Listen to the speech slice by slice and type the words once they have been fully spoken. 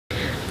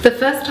The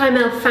first time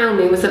Elle found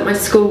me was at my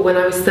school when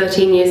I was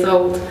 13 years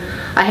old.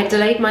 I had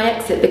delayed my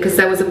exit because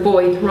there was a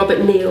boy,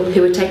 Robert Neal,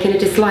 who had taken a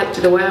dislike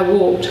to the way I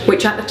walked,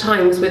 which at the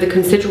time was with a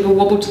considerable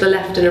wobble to the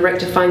left and a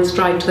rectifying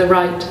stride to the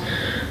right.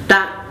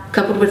 That,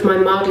 coupled with my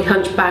mildly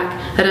hunched back,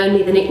 had earned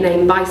me the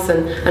nickname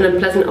Bison, an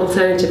unpleasant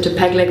alternative to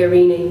peg leg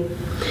Irini.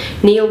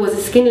 Neal was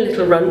a skinny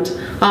little runt,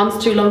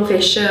 arms too long for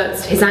his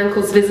shirts, his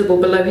ankles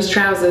visible below his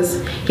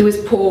trousers. He was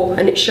poor,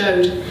 and it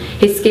showed.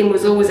 His skin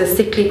was always a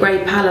sickly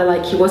grey pallor,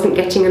 like he wasn't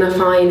getting enough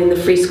iron in the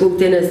free school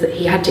dinners that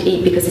he had to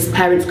eat because his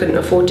parents couldn't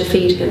afford to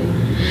feed him.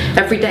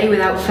 Every day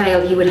without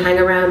fail he would hang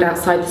around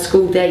outside the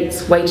school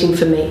gates, waiting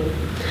for me.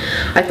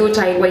 I thought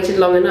I had waited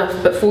long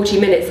enough, but 40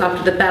 minutes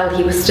after the bell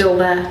he was still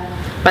there.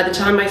 By the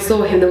time I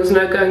saw him there was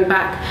no going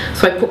back,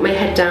 so I put my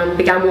head down,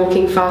 began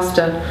walking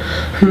faster.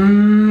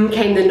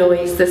 Came the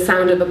noise, the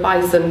sound of a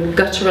bison,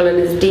 guttural and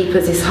as deep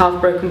as his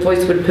half-broken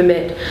voice would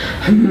permit.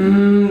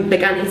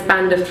 Began his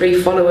band of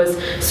 3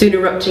 followers, soon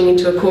erupting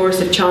into a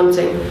chorus of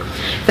chanting.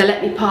 They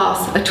let me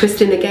pass, a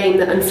twist in the game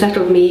that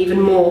unsettled me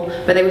even more,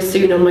 but they were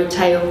soon on my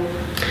tail.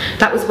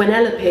 That was when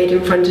Elle appeared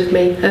in front of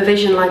me, a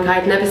vision like I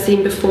had never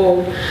seen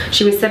before.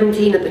 She was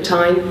 17 at the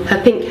time,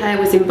 her pink hair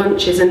was in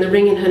bunches and the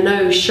ring in her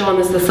nose shone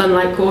as the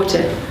sunlight caught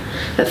it.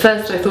 At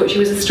first I thought she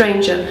was a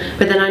stranger,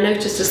 but then I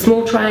noticed a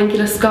small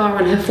triangular scar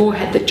on her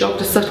forehead that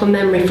jogged a subtle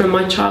memory from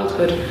my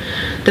childhood.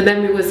 The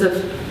memory was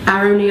of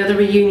our only other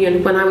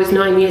reunion when I was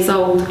 9 years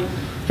old.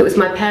 It was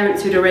my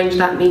parents who'd arranged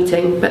that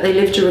meeting, but they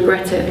lived to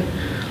regret it.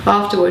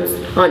 Afterwards,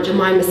 Aunt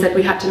Jemima said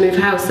we had to move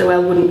house so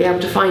Elle wouldn't be able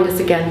to find us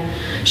again.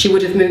 She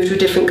would have moved to a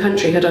different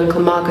country had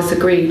Uncle Marcus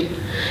agreed.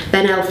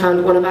 Then Elle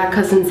found one of our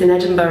cousins in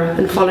Edinburgh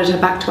and followed her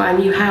back to our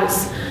new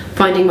house.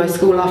 Finding my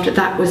school after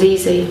that was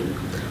easy.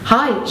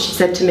 "Hi," she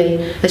said to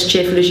me, as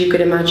cheerful as you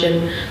could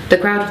imagine. The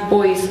crowd of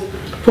boys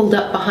pulled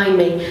up behind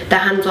me, their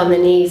hands on their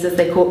knees as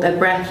they caught their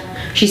breath.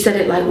 She said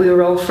it like we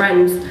were old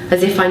friends,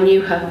 as if I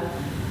knew her.